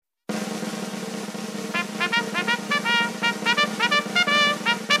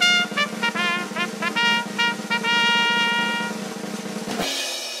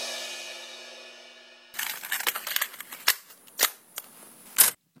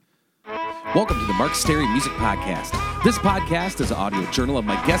Welcome to the Mark Stary Music Podcast. This podcast is an audio journal of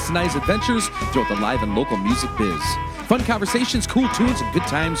my guests and I's adventures throughout the live and local music biz. Fun conversations, cool tunes, and good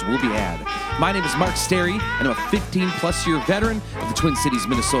times will be had. My name is Mark Stary, and I'm a 15-plus year veteran of the Twin Cities,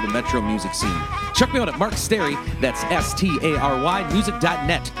 Minnesota metro music scene. Check me out at Mark Stary, that's S-T-A-R-Y,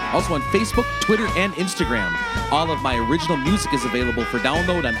 music.net. Also on Facebook, Twitter, and Instagram. All of my original music is available for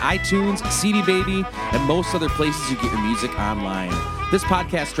download on iTunes, CD Baby, and most other places you get your music online. This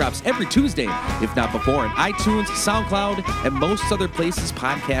podcast drops every Tuesday, if not before, on iTunes, SoundCloud, and most other places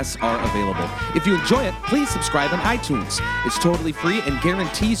podcasts are available. If you enjoy it, please subscribe on iTunes. It's totally free and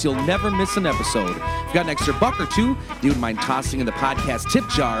guarantees you'll never miss an episode. If you got an extra buck or two you wouldn't mind tossing in the podcast tip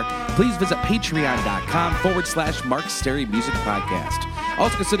jar, please visit patreon.com/Mark Stary Music Podcast.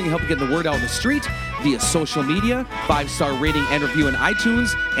 Also considering helping getting the word out in the street via social media, 5-star rating and review in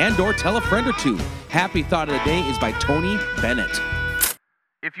iTunes, and or tell a friend or two. Happy Thought of the Day is by Tony Bennett.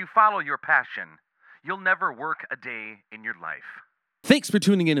 If you follow your passion, you'll never work a day in your life. Thanks for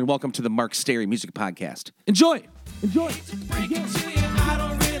tuning in and welcome to the Mark Stary Music Podcast. Enjoy! Enjoy!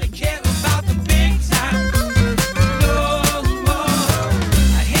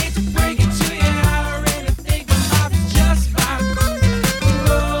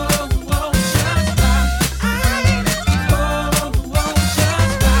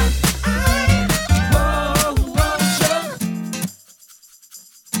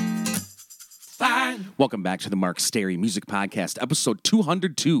 Welcome back to the Mark Stary Music Podcast, episode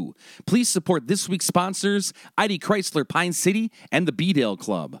 202. Please support this week's sponsors, ID Chrysler Pine City and the B-Dale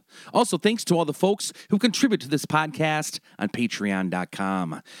Club. Also, thanks to all the folks who contribute to this podcast on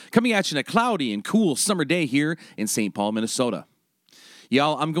patreon.com. Coming at you on a cloudy and cool summer day here in St. Paul, Minnesota.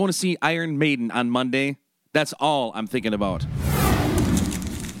 Y'all, I'm going to see Iron Maiden on Monday. That's all I'm thinking about.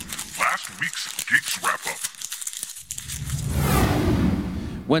 Last week's Geeks Wrap-Up.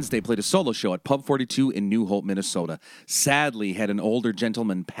 Wednesday played a solo show at Pub 42 in New Hope, Minnesota. Sadly, had an older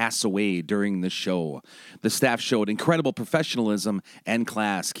gentleman pass away during the show. The staff showed incredible professionalism and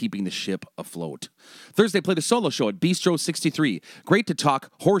class, keeping the ship afloat. Thursday played a solo show at Bistro 63. Great to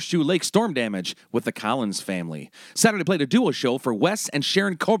talk Horseshoe Lake storm damage with the Collins family. Saturday played a duo show for Wes and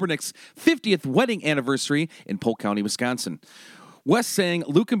Sharon Kobernick's 50th wedding anniversary in Polk County, Wisconsin. Wes sang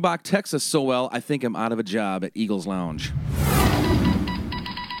Lukenbach, Texas so well, I think I'm out of a job at Eagles Lounge.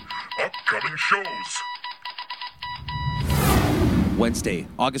 Upcoming shows. Wednesday,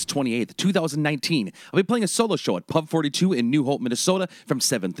 August 28th, 2019. I'll be playing a solo show at Pub 42 in New Hope, Minnesota from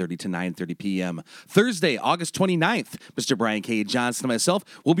 7:30 to 9:30 p.m. Thursday, August 29th, Mr. Brian K. Johnson and myself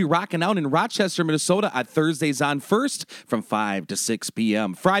will be rocking out in Rochester, Minnesota at Thursdays on First from 5 to 6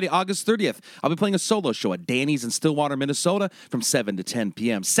 p.m. Friday, August 30th, I'll be playing a solo show at Danny's in Stillwater, Minnesota from 7 to 10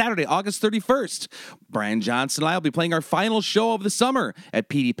 p.m. Saturday, August 31st, Brian Johnson and I will be playing our final show of the summer at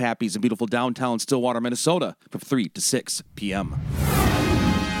Petey Pappy's in beautiful downtown Stillwater, Minnesota from 3 to 6 p.m.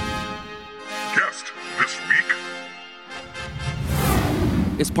 Guest this week.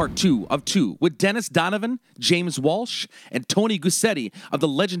 It's part 2 of 2 with Dennis Donovan, James Walsh, and Tony Gussetti of the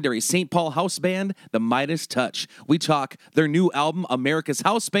legendary St. Paul house band, The Midas Touch. We talk their new album, America's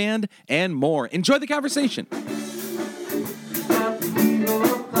House Band, and more. Enjoy the conversation.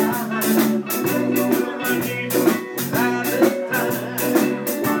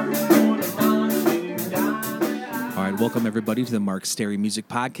 Welcome, everybody, to the Mark Stary Music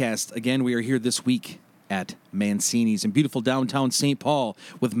Podcast. Again, we are here this week at Mancini's in beautiful downtown St. Paul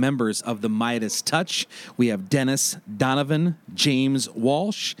with members of the Midas Touch. We have Dennis Donovan, James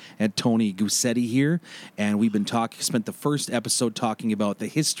Walsh, and Tony Gussetti here. And we've been spent the first episode talking about the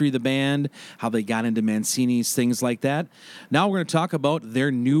history of the band, how they got into Mancini's, things like that. Now we're going to talk about their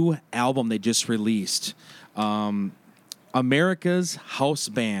new album they just released, America's House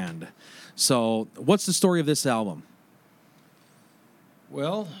Band. So what's the story of this album?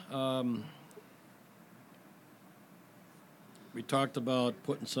 Well, we talked about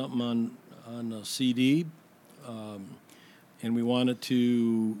putting something on a CD, and we wanted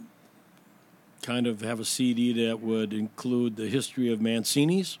to kind of have a CD that would include the history of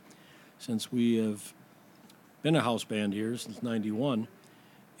Mancini's, since we have been a house band here since '91,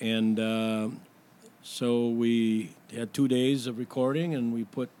 and so we had 2 days of recording, and we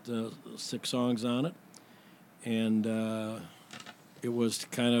put 6 songs on it, and it was to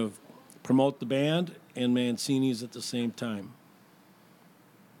kind of promote the band and Mancini's at the same time.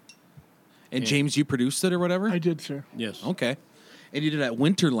 And James, you produced it or whatever? I did, sir. Yes. Okay. And you did it at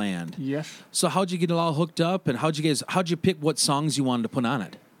Winterland. Yes. So how'd you get it all hooked up, and how'd you pick what songs you wanted to put on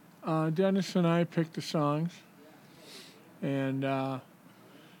it? Dennis and I picked the songs, and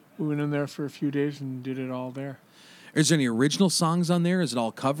we went in there for a few days and did it all there. Is there any original songs on there? Is it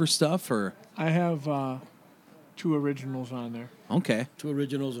all cover stuff or? I have 2 originals on there. Okay. 2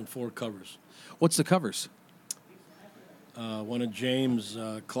 originals and 4 covers. What's the covers? One of James'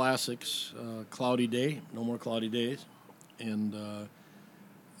 classics, Cloudy Day, No More Cloudy Days. And the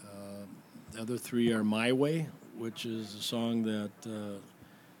other 3 are My Way, which is a song that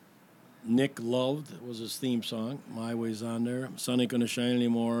Nick loved. It was his theme song. My Way's on there. Sun Ain't Gonna Shine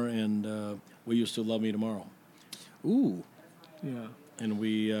Anymore, and We Used to Love Me Tomorrow. Ooh. Yeah. And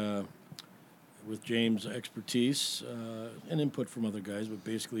we, with James' expertise and input from other guys, but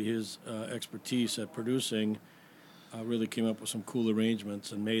basically his expertise at producing, really came up with some cool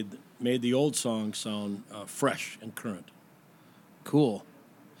arrangements and made the old song sound fresh and current. Cool.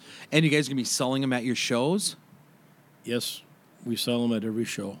 And you guys gonna be selling them at your shows? Yes, we sell them at every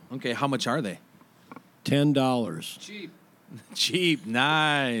show. Okay, how much are they? $10. Cheap,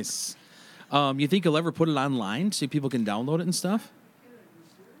 nice. You think you'll ever put it online so people can download it and stuff?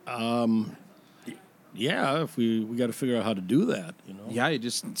 Yeah, if we got to figure out how to do that, you know. Yeah, you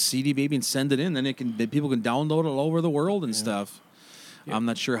just CD baby and send it in, then people can download it all over the world and stuff. Yeah. I'm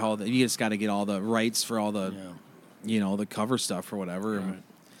not sure how you just got to get all the rights for all the, the cover stuff or whatever. Right.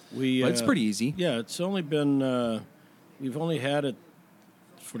 But it's pretty easy. Yeah, it's only been we've only had it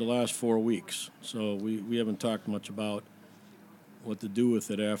for the last 4 weeks, so we haven't talked much about what to do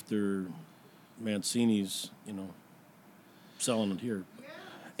with it after Mancini's, selling it here.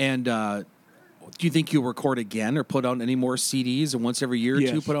 And do you think you'll record again or put out any more CDs? And once every year or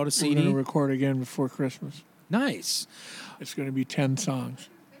two, put out a CD? We're going to record again before Christmas. Nice. It's going to be 10 songs.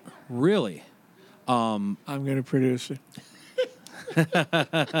 Really? I'm going to produce it.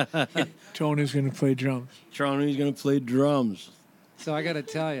 Tony's going to play drums. Tony's going to play drums. So I got to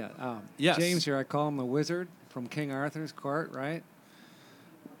tell you, yes. James here, I call him the wizard from King Arthur's court, right?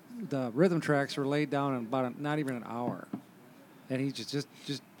 The rhythm tracks were laid down in about not even an hour. And he just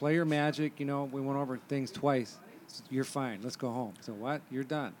play your magic. We went over things twice. You're fine. Let's go home. So what? You're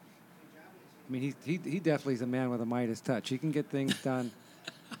done. I mean, he definitely is a man with a Midas touch. He can get things done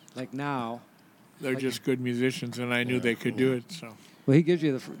like now. They're just good musicians, and I knew they could do it. So. Well, he gives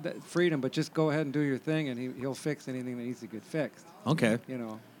you the freedom, but just go ahead and do your thing, and he'll fix anything that needs to get fixed. Okay.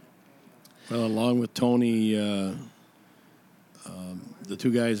 Well, along with Tony, the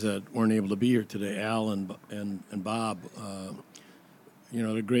 2 guys that weren't able to be here today, Al and Bob,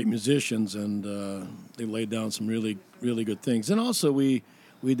 they're great musicians, and they laid down some really, really good things. And also, we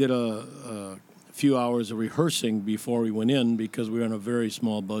did a few hours of rehearsing before we went in because we were on a very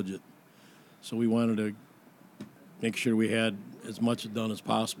small budget. So we wanted to make sure we had as much done as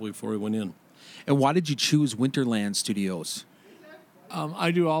possible before we went in. And why did you choose Winterland Studios?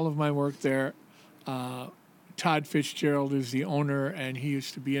 I do all of my work there. Todd Fitzgerald is the owner, and he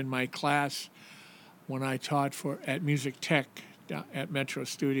used to be in my class when I taught at Music Tech at Metro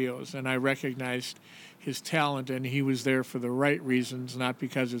Studios, and I recognized his talent, and he was there for the right reasons, not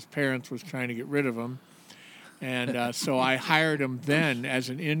because his parents was trying to get rid of him. And so I hired him then as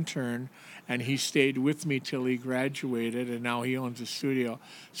an intern, and he stayed with me till he graduated, and now he owns a studio.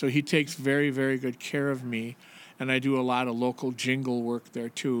 So he takes very, very good care of me, and I do a lot of local jingle work there,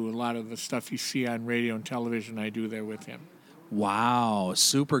 too. A lot of the stuff you see on radio and television, I do there with him. Wow,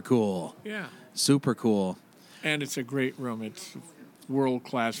 super cool. Yeah. Super cool. And it's a great room. It's a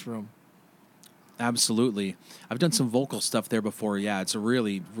world-class room. Absolutely. I've done some vocal stuff there before. Yeah, it's a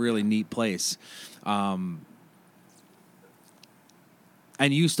really, really neat place. And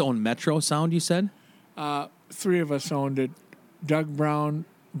you used to own Metro Sound, you said? 3 of us owned it. Doug Brown,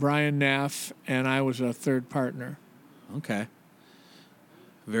 Brian Naff, and I was a third partner. Okay.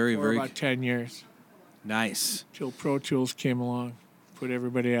 Very, for very... about 10 years. Nice. Till Pro Tools came along, put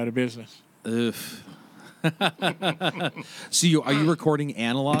everybody out of business. Ugh. So are you recording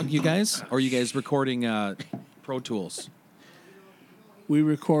analog, you guys? Or are you guys recording Pro Tools? We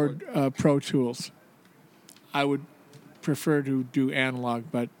record Pro Tools. I would prefer to do analog,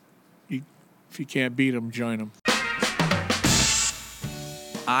 but if you can't beat them, join them.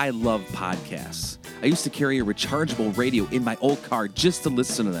 I love podcasts. I used to carry a rechargeable radio in my old car just to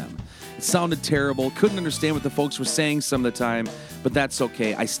listen to them. It sounded terrible, couldn't understand what the folks were saying some of the time, but that's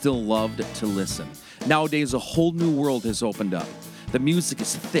okay. I still loved to listen. Nowadays, a whole new world has opened up. The music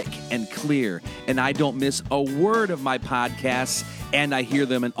is thick and clear, and I don't miss a word of my podcasts and I hear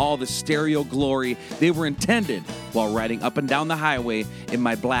them in all the stereo glory they were intended while riding up and down the highway in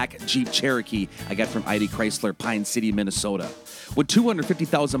my black Jeep Cherokee I got from ID Chrysler, Pine City, Minnesota. With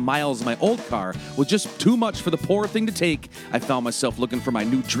 250,000 miles, my old car was just too much for the poor thing to take. I found myself looking for my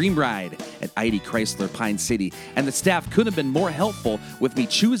new dream ride at ID Chrysler, Pine City, and the staff couldn't have been more helpful with me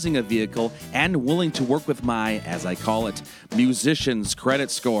choosing a vehicle and willing to work with my, as I call it, musician's credit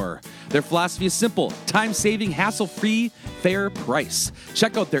score. Their philosophy is simple: time-saving, hassle-free, fair price.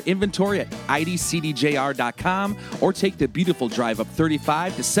 Check out their inventory at idcdjr.com or take the beautiful drive up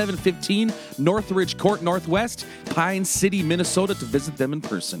 35 to 715 Northridge Court Northwest, Pine City, Minnesota, to visit them in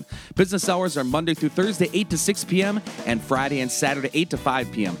person. Business hours are Monday through Thursday, 8 to 6 p.m., and Friday and Saturday, 8 to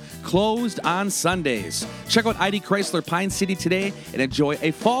 5 p.m. Closed on Sundays. Check out ID Chrysler Pine City today and enjoy a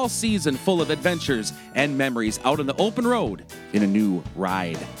fall season full of adventures and memories out on the open road in a new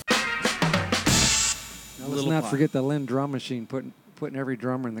ride. Now, let's not forget the Lynn drum machine, putting every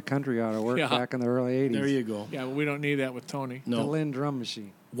drummer in the country out of work back in the early 80s. There you go. Yeah, but we don't need that with Tony. The Lynn drum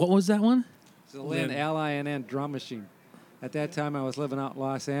machine. What was that one? It's the Lynn L-I-N-N drum machine. At that time, I was living out in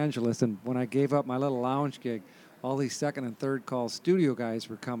Los Angeles, and when I gave up my little lounge gig, all these second and third call studio guys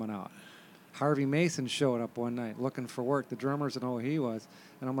were coming out. Harvey Mason showed up one night looking for work. The drummers didn't know who he was.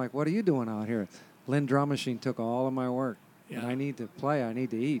 And I'm like, what are you doing out here? Lynn Drum Machine took all of my work. Yeah. And I need to play. I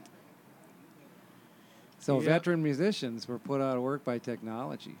need to eat. So veteran musicians were put out of work by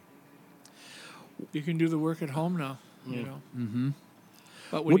technology. You can do the work at home now, you know. Mm-hmm.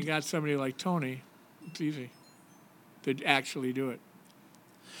 But when you got somebody like Tony, it's easy to actually do it.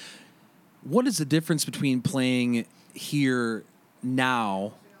 What is the difference between playing here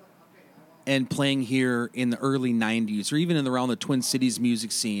now and playing here in the early 90s or even around the Twin Cities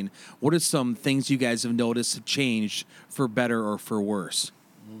music scene? What are some things you guys have noticed have changed for better or for worse?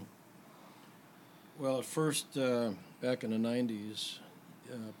 Well, at first, back in the 90s,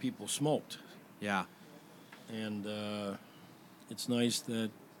 people smoked. Yeah. And it's nice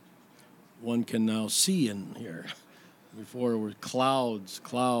that one can now see in here. Before, it were clouds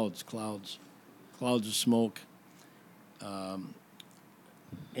of smoke. And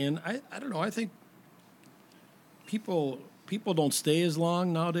I don't know, I think people don't stay as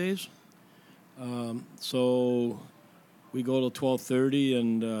long nowadays. So we go till 12:30,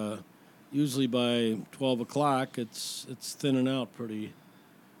 and usually by 12 o'clock, it's thinning out pretty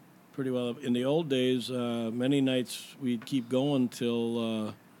well. In the old days, many nights we'd keep going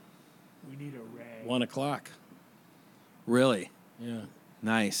till We need a rag. 1 o'clock. Really? Yeah.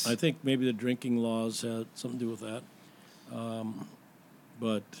 Nice. I think maybe the drinking laws had something to do with that.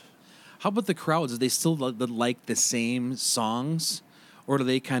 But How about the crowds? Do they still like the same songs, or do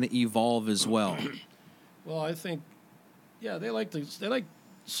they kind of evolve as well? well, I think, yeah, they like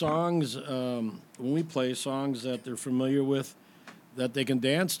songs when we play songs that they're familiar with, that they can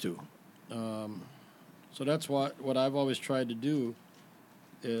dance to. So that's what I've always tried to do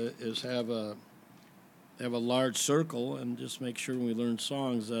is have a large circle and just make sure when we learn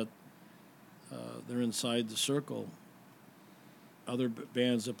songs that they're inside the circle. Other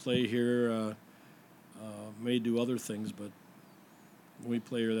bands that play here may do other things, but when we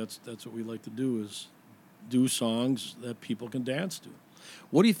play here, that's what we like to do, is do songs that people can dance to.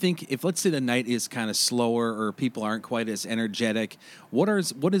 What do you think, if let's say the night is kind of slower or people aren't quite as energetic, what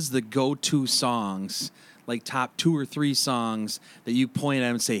is the go-to songs, like top 2 or 3 songs that you point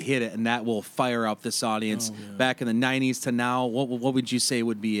at and say, hit it, and that will fire up this audience? Oh, yeah. Back in the 90s to now, what would you say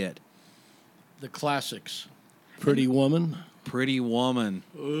would be it? The classics. Pretty Woman. Pretty Woman.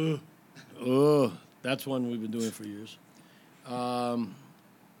 That's one we've been doing for years.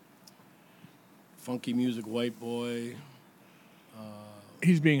 Funky Music, White Boy.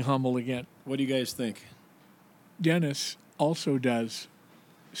 He's being humble again. What do you guys think? Dennis also does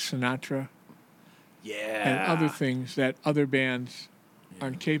Sinatra and other things that other bands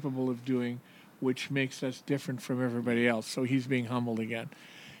aren't capable of doing, which makes us different from everybody else. So he's being humbled again.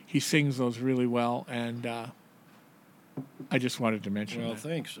 He sings those really well, and I just wanted to mention Well, that.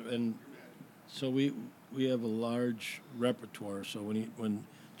 thanks. And so we have a large repertoire. So when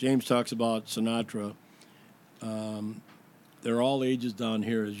James talks about Sinatra, they're all ages down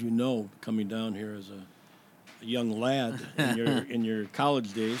here, as you know, coming down here as a young lad in your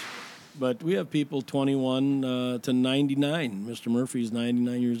college days. But we have people 21 to 99. Mr. Murphy's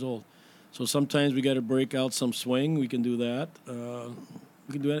 99 years old. So sometimes we got to break out some swing. We can do that.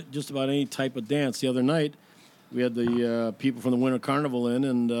 We can do it just about any type of dance. The other night, we had the people from the Winter Carnival in,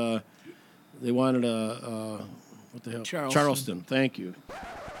 and they wanted what the hell? Charleston. Thank you.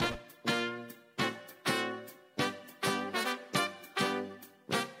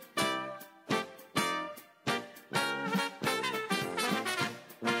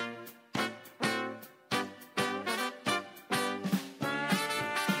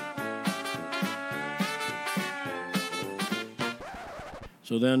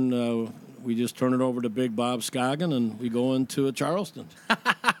 So then we just turn it over to Big Bob Scoggin, and we go into a Charleston.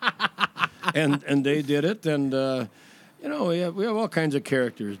 and they did it, and we have all kinds of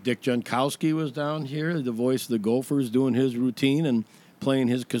characters. Dick Jankowski was down here, the voice of the Gophers, doing his routine and playing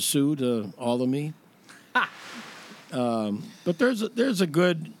his kazoo to All of Me. But there's a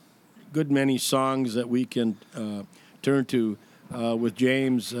good many songs that we can turn to. With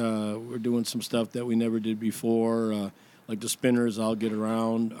James, we're doing some stuff that we never did before, like the Spinners, I'll Get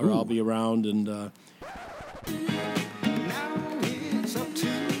Around, or I'll Be Around, and Now it's up to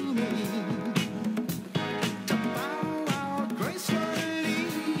me to bow out gracefully,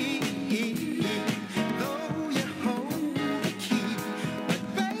 though you hold the key, but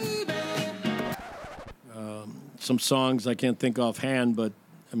baby. some songs I can't think offhand, but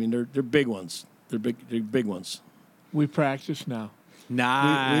I mean they're big ones. They're big ones. We practice now.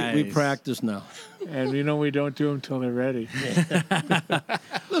 Nice. We practice now. And we don't do them until they're ready.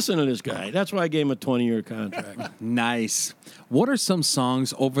 Listen to this guy. That's why I gave him a 20-year contract. Nice. What are some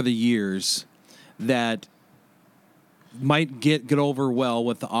songs over the years that might get over well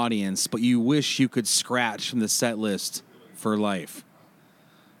with the audience, but you wish you could scratch from the set list for life?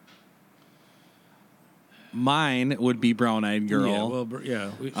 Mine would be Brown Eyed Girl.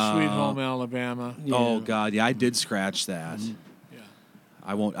 Yeah, well, Sweet Home Alabama. Yeah. Oh, God. Yeah, I did scratch that. Yeah.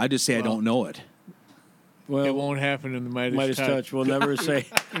 I won't. I just say I don't know it. well, It won't happen in the Midas Touch. We'll never say.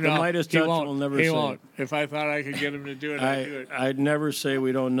 The Midas he Touch won't. will never He say. won't. If I thought I could get him to do it, I'd do it. I'd never say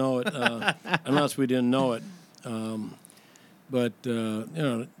we don't know it unless we didn't know it. But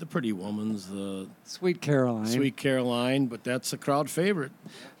the Pretty Woman's, the Sweet Caroline. Sweet Caroline, but that's a crowd favorite.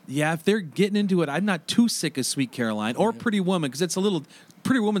 Yeah, if they're getting into it, I'm not too sick of Sweet Caroline or Pretty Woman because it's a little.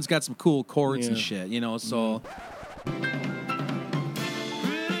 Pretty Woman's got some cool chords and Yeah. shit, so. Pretty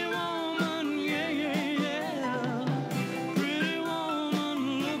woman, yeah, yeah, yeah. Pretty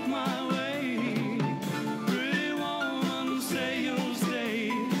woman, look my way. Pretty woman, say you'll stay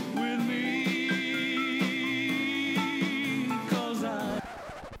with me. 'Cause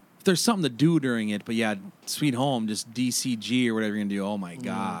If there's something to do during it, but yeah, Sweet Home, just DCG or whatever you're going to do, oh my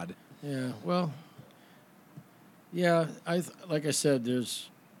God. Yeah, well, yeah, like I said, there's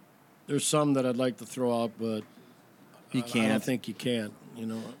some that I'd like to throw out, but You I can't. don't think you can,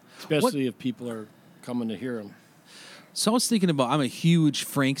 especially if people are coming to hear them. So I was thinking about, I'm a huge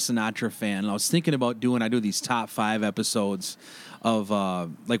Frank Sinatra fan, and I was thinking about I do these top 5 episodes of,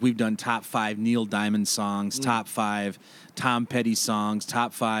 like we've done top 5 Neil Diamond songs, top 5 Tom Petty songs,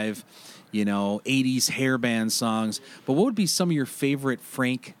 top 5, 80s hair band songs. But what would be some of your favorite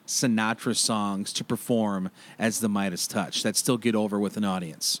Frank Sinatra songs to perform as the Midas Touch that still get over with an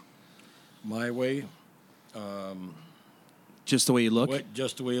audience? My Way, Just the way you look?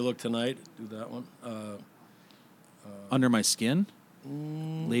 Just the Way You Look Tonight, do that one. Under My Skin?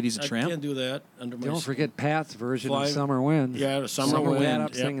 Ladies of I Tramp? can't do that. Don't forget Pat's version Fly- of Summer Wind. Yeah, Summer Summer Wind. Wind.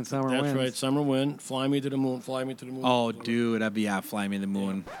 Up Yep, singing Summer That's Winds. right, Summer Wind. Fly Me to the Moon, Fly Me to the Moon. Oh, dude, that'd be, Fly Me to the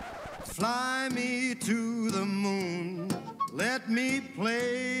Moon. fly me to the moon. Let me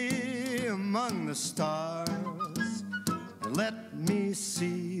play among the stars. Let me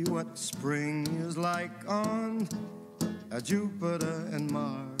see what spring is like on Jupiter and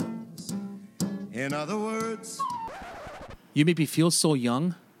Mars. In other words, You Make Me Feel So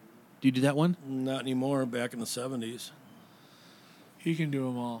Young? Do you do that one? Not anymore, back in the 70s. He can do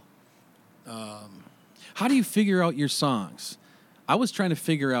them all. How do you figure out your songs? I was trying to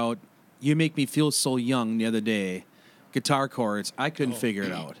figure out You Make Me Feel So Young the other day. Guitar chords. I couldn't figure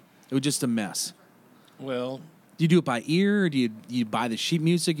it out. It was just a mess. Well, Do you do it by ear? Or do you buy the sheet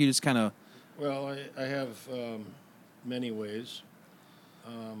music? You just kind of... Well, I have many ways.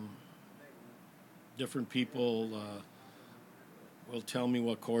 Different people will tell me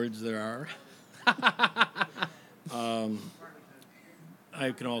what chords there are.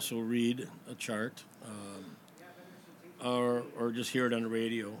 I can also read a chart or just hear it on the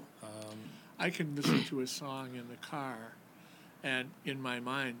radio. I can listen to a song in the car and, in my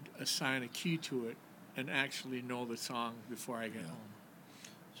mind, assign a key to it and actually know the song before I get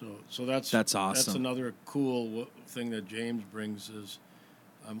home. So that's awesome. That's another cool thing that James brings is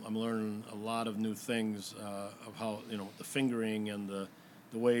I'm learning a lot of new things of how the fingering and the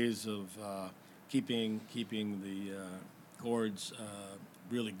ways of keeping the chords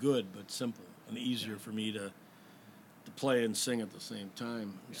really good but simple and easier for me to play and sing at the same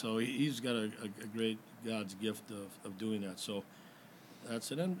time. Yeah. So he's got a great God's gift of doing that. So that's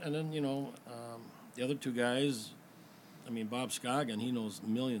it. And then the other two guys. I mean, Bob Scoggin, he knows a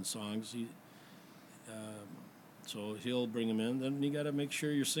million songs. So he'll bring them in. Then you got to make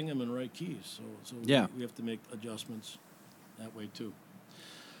sure you're singing them in the right keys. So Yeah. we have to make adjustments that way too.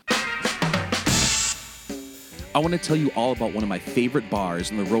 I want to tell you all about one of my favorite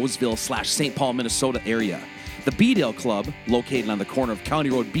bars in the Roseville/St. Paul, Minnesota area. The B-Dale Club, located on the corner of County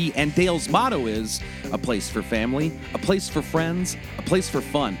Road B, and Dale's motto is a place for family, a place for friends, a place for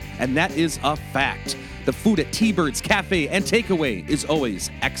fun, and that is a fact. The food at T-Bird's Cafe and Takeaway is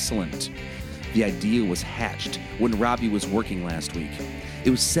always excellent. The idea was hatched when Robbie was working last week. It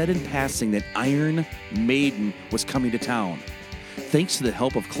was said in passing that Iron Maiden was coming to town. Thanks to the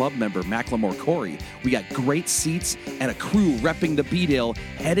help of club member Macklemore Corey, we got great seats and a crew repping the B-Dale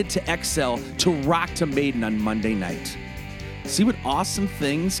headed to XL to rock to Maiden on Monday night. See what awesome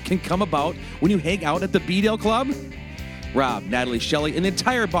things can come about when you hang out at the B-Dale Club? Rob, Natalie, Shelley, and the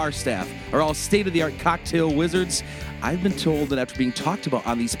entire bar staff are all state-of-the-art cocktail wizards. I've been told that after being talked about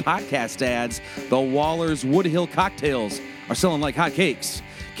on these podcast ads, the Waller's Woodhill cocktails are selling like hotcakes.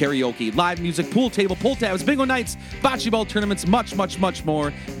 Karaoke, live music, pool table, pull tabs, bingo nights, bocce ball tournaments, much, much, much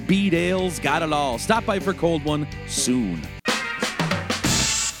more. B-Dale's got it all. Stop by for a cold one soon.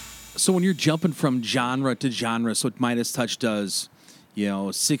 So when you're jumping from genre to genre, so what Midas Touch does,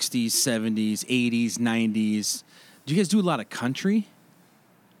 60s, 70s, 80s, 90s. Do you guys do a lot of country?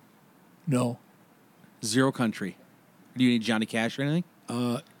 No. Zero country. Do you need Johnny Cash or anything?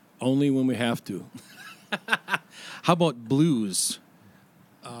 Only when we have to. How about blues?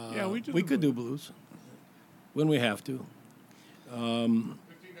 Yeah, we do. We could do blues when we have to.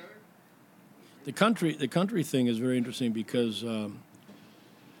 The country thing is very interesting because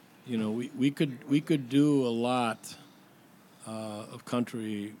we could do a lot of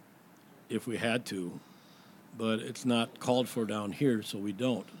country if we had to, but it's not called for down here, so we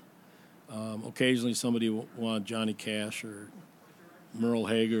don't. Occasionally, somebody want Johnny Cash or Merle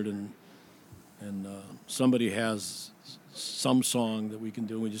Haggard, and somebody has some song that we can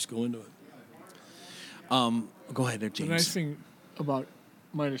do, and we just go into it. Go ahead there, James. The nice thing about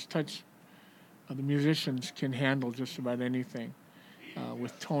Midas Touch, the musicians can handle just about anything.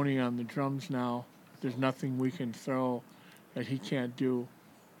 With Tony on the drums now, there's nothing we can throw that he can't do.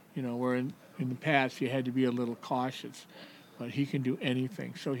 Where in the past you had to be a little cautious, but he can do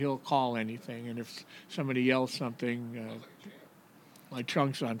anything. So he'll call anything, and if somebody yells something, my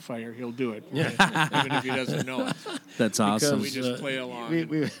trunk's on fire, he'll do it, even if he doesn't know it. That's awesome. We just play along.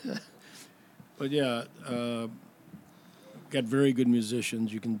 But yeah, got very good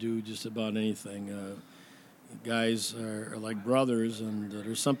musicians. You can do just about anything. Guys are like brothers, and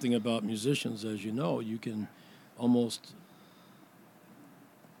there's something about musicians, as you know, you can almost,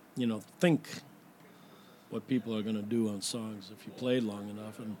 think what people are going to do on songs if you play long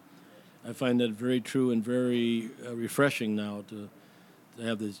enough. And I find that very true and very refreshing now to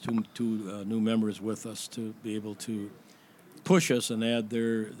have these two new members with us to be able to push us and add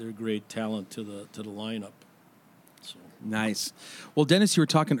their great talent to the lineup. So. Nice. Well, Dennis, you were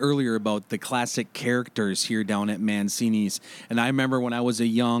talking earlier about the classic characters here down at Mancini's, and I remember when I was a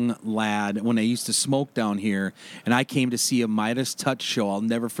young lad, when I used to smoke down here, and I came to see a Midas Touch show. I'll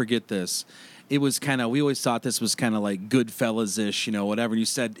never forget this. It was we always thought this was kind of like Goodfellas-ish, whatever you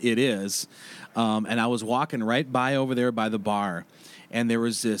said it is. And I was walking right by over there by the bar, and there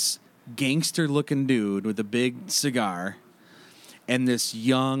was this gangster-looking dude with a big cigar and this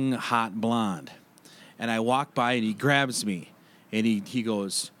young, hot blonde. And I walk by, and he grabs me, and he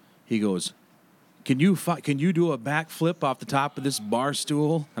goes, can you do a backflip off the top of this bar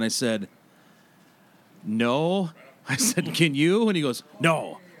stool? And I said, no. I said, can you? And he goes,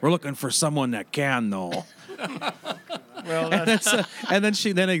 no. We're looking for someone that can, though. Well, and then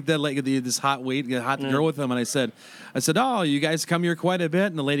this hot girl with him, and I said, oh, you guys come here quite a bit,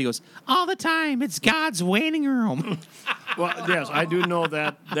 and the lady goes, all the time. It's God's waiting room. well, yes, I do know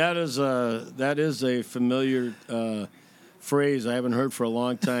that is a familiar phrase I haven't heard for a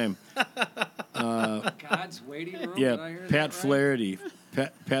long time. God's waiting room. Yeah, Did I hear Pat that right? Flaherty.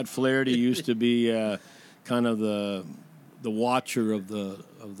 Pat Flaherty used to be kind of the watcher of the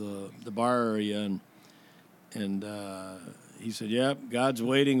bar area, and he said, "Yeah, God's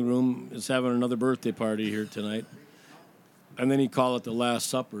waiting room is having another birthday party here tonight." And then he'd call it the Last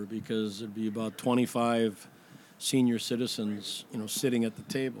Supper because there'd be about 25 senior citizens, sitting at the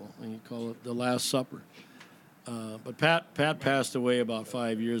table, and he'd call it the Last Supper. But Pat passed away about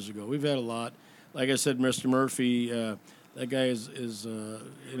 5 years ago. We've had a lot. Like I said, Mr. Murphy, that guy is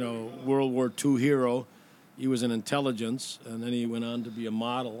World War II hero. He was in intelligence, and then he went on to be a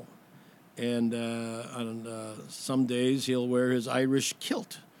model. And on some days, he'll wear his Irish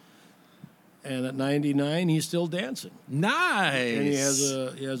kilt. And at 99, he's still dancing. Nice.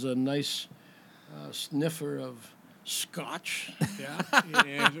 And he has a nice sniffer of scotch. Yeah,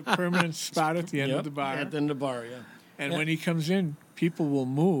 he has a permanent spot at the end of the bar. At the end of the bar, yeah. And when he comes in, people will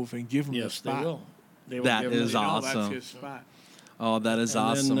move and give him the Yes, spot. they will. they would That give him is the- awesome. That's his spot. Oh, that is And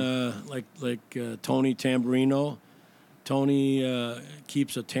awesome. then, like Tony Tamburino, Tony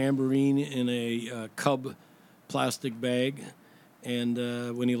keeps a tambourine in a Cub plastic bag, and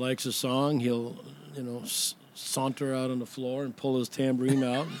when he likes a song, he'll saunter out on the floor and pull his tambourine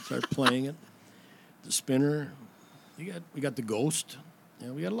out and start playing it. The spinner, we got the Ghost.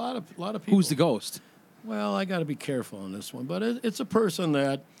 Yeah, we got a lot of people. Who's the ghost? Well, I got to be careful on this one, but it's a person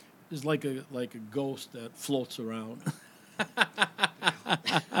that is like a ghost that floats around.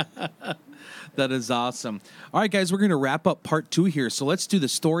 That is awesome. All right, guys, we're going to wrap up part 2 here. So let's do the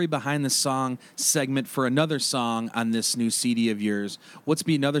story behind the song segment for another song on this new CD of yours. What's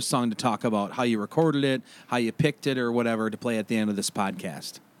be another song to talk about? How you recorded it, how you picked it, or whatever to play at the end of this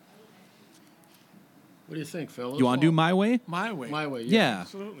podcast. What do you think, fellas? You want to do My Way? My way. My Way? Yeah.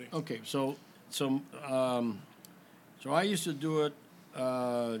 Absolutely. Okay, so I used to do it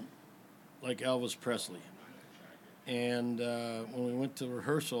like Elvis Presley, and when we went to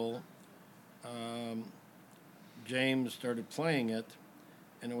rehearsal, James started playing it,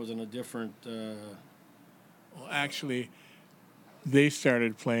 and it was in a different. Well, actually, they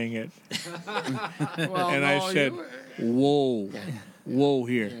started playing it, Well, and no, I said, "Whoa, whoa,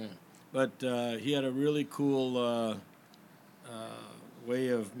 here." Yeah. But he had a really cool way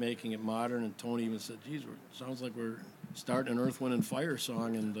of making it modern, and Tony even said, "Geez, sounds like we're starting an Earth, Wind, and Fire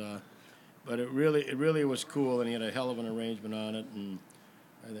song." And but it really was cool, and he had a hell of an arrangement on it, and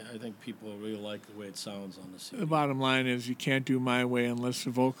I think people really like the way it sounds on the CD. The bottom line is you can't do My Way unless the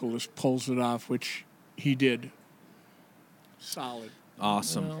vocalist pulls it off, which he did. Solid.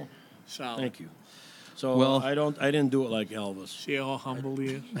 Awesome. Well, Solid. thank you. So Well- I didn't do it like Elvis. See how humble he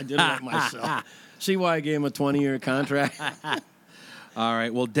is? I did it like myself. See why I gave him a 20-year contract? All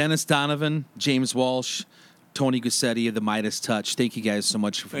right. Well, Dennis Donovan, James Walsh, Tony Gussetti of the Midas Touch. Thank you guys so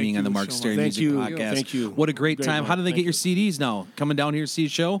much for Thank being on the you Mark so Stary much. Music Thank you. Podcast. Thank you. What a great Great, time. Mark. How do they Thank get your you. CDs now? Coming down here to see a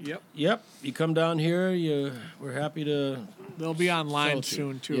show? Yep. Yep. You come down here. We're happy to. They'll be online Thank you.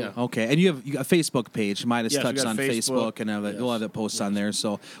 soon, too. Yeah. Okay, and you got a Facebook page, Midas Yes, we Touch got on Facebook. Facebook, and you'll Yes. have that post on there.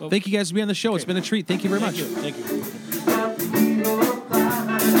 So thank you guys for being on the show. It's been a treat. Thank you very much. Thank you.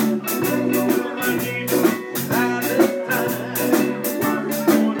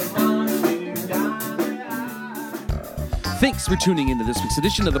 Thanks for tuning into this week's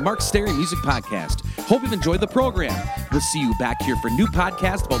edition of the Mark Stary Music Podcast. Hope you've enjoyed the program. We'll see you back here for new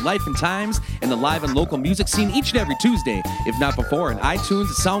podcasts about life and times and the live and local music scene each and every Tuesday, if not before, on iTunes,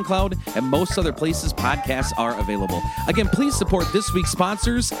 SoundCloud, and most other places podcasts are available. Again, please support this week's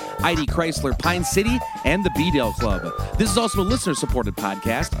sponsors, ID Chrysler Pine City and the B-Dale Club. This is also a listener-supported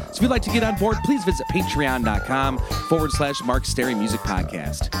podcast, so if you'd like to get on board, please visit patreon.com/Mark Stary Music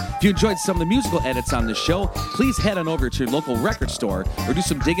Podcast. If you enjoyed some of the musical edits on this show, please head on over to your local record store or do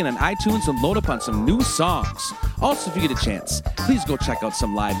some digging on iTunes and load up on some new songs. Also, if you get a chance, please go check out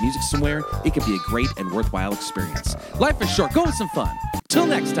some live music somewhere. It can be a great and worthwhile experience. Life is short. Go have some fun. Till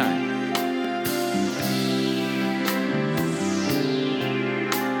next time.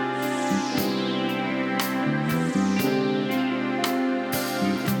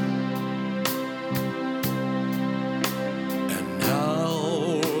 And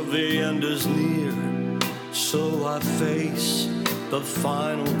now the end is near, so I face the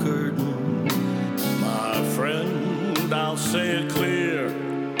final curtain. My friend, I'll say it clear,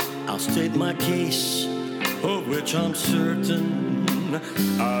 I'll state my case, of which I'm certain.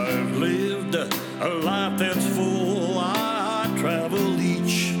 I've lived a life that's full, I travel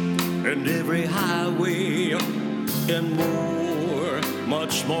each and every highway, and more,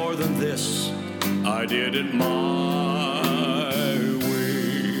 much more than this, I did it my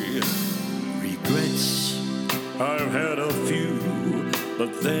way. Regrets, I've had a few,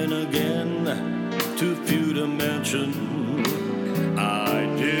 but then again, too few to mention. I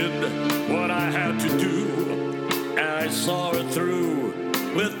did what I had to do, and I saw it through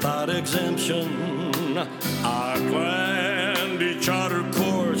without exemption. I planned each outer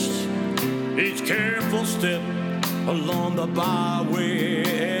course, each careful step along the byway,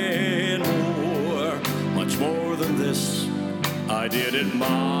 and more, much more than this, I did it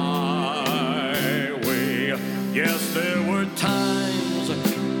my way. Yes, there were times,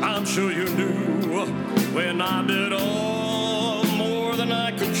 I'm sure you knew, when I did all more than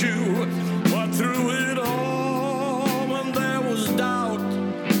I could chew. But through it all, when there was doubt,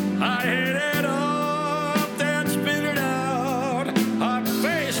 I ate it up, then spit it out. I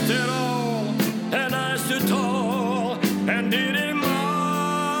faced it all, and I stood tall, and did it my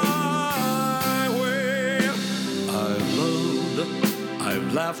way. I've loved,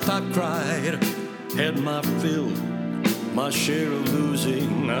 I've laughed, I've cried, had my fill, my share of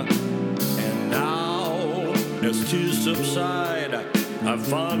losing, and now mist to subside, I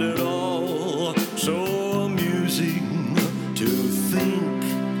found it all so amusing to think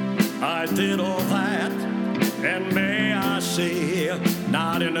I did all that, and may I say,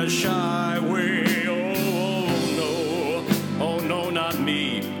 not in a shy way. Oh no, not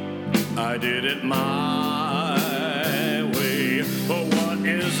me. I did it my way. But what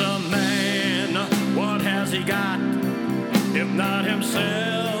is a man? What has he got? If not himself?